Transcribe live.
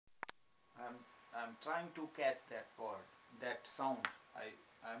I'm trying to catch that word, that sound.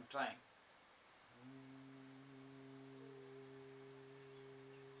 I'm trying.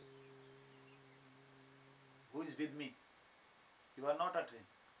 Who is with me? You are not uttering.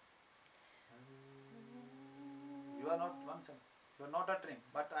 You are not one second. You are not uttering.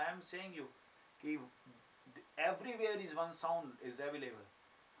 But I am saying you, ki everywhere is one sound is available.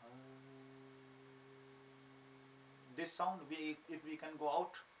 This sound, if we can go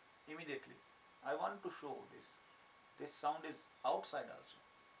out immediately. I want to show this. This sound is outside also.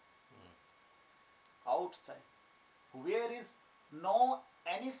 Outside. Where is no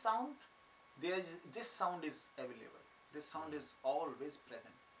any sound, there is this sound is available. This sound is always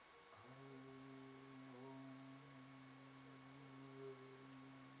present.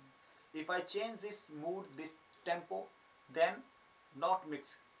 If I change this mood, this tempo, then not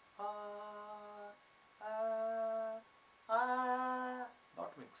mix. Not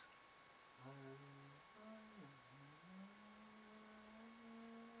mix.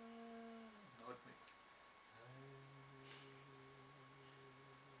 Not mix.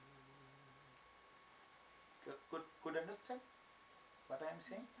 Could understand what I am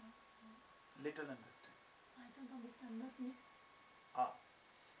saying? Little understand. I don't understand. Not mix.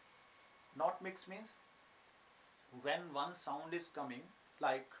 Not mix means when one sound is coming,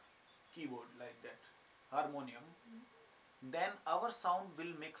 like keyboard, like that, harmonium, then our sound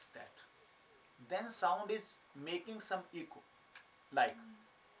will mix that. Then sound is making some echo, like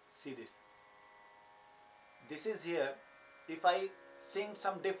see this. This is here. If I sing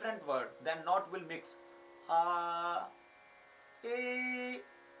some different word, then not will mix.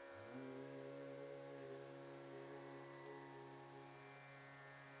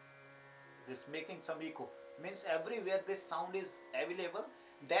 This making some echo means everywhere this sound is available.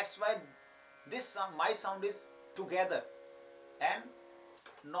 That's why this my sound is together and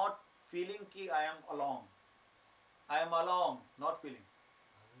not feeling ki I am alone. I am alone, not feeling.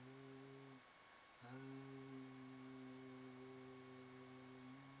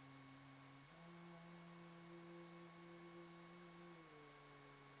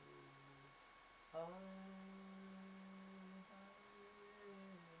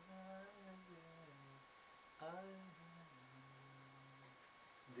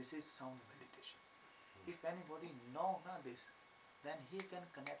 This is sound meditation. If anybody know this, then he can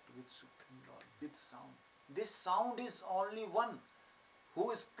connect with Supreme Lord, with sound. This sound is only one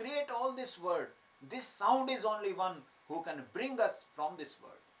who is create all this world. This sound is only one who can bring us from this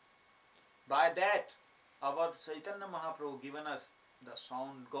world. By that, our Chaitanya Mahaprabhu given us the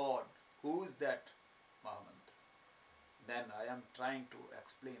sound God. Who is that Mahamantra? Then I am trying to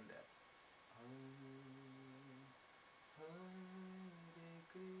explain that.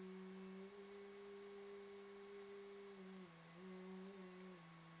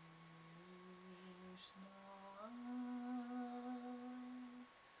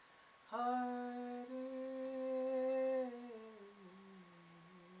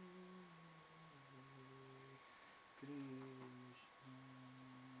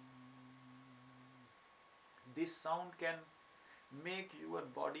 This sound can make your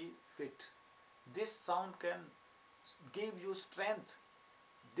body fit. This sound can give you strength.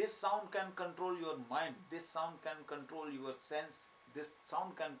 This sound can control your mind. This sound can control your sense. This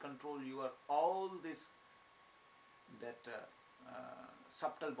sound can control your all this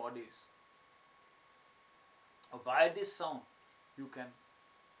subtle bodies. By this sound, you can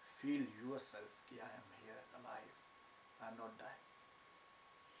feel yourself. Ki I am here, alive. I am not dying.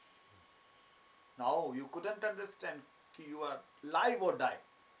 Now you couldn't understand ki you are live or die.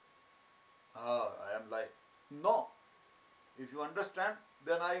 I am live. No. If you understand,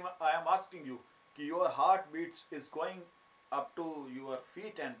 then I am asking you ki your heartbeat is going up to your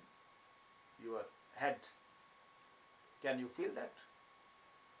feet and your head. Can you feel that?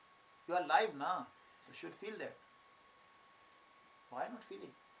 You are live now. You should feel that. Why not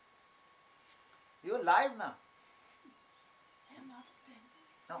feeling? You are live now. I am not feeling.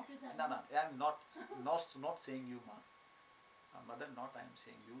 No. I am not saying you, mother. Not I am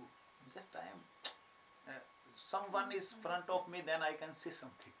saying you. Just I am. Someone is front of me, then I can say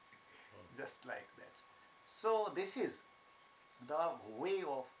something. Just like that. So this is the way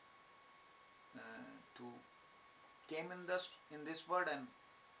of to came in this world and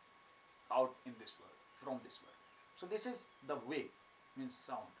out in this world, from this world. So this is the way, means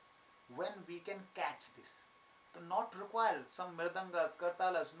sound. When we can catch this, so not required some mridangas,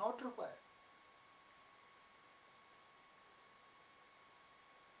 kartalas, not required.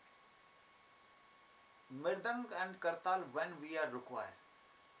 Mridang and kartal when we are required,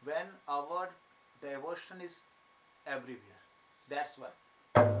 when our devotion is everywhere. That's why.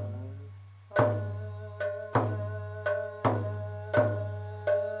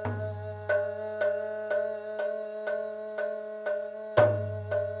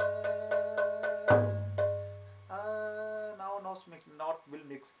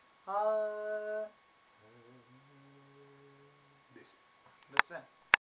 This. Understand?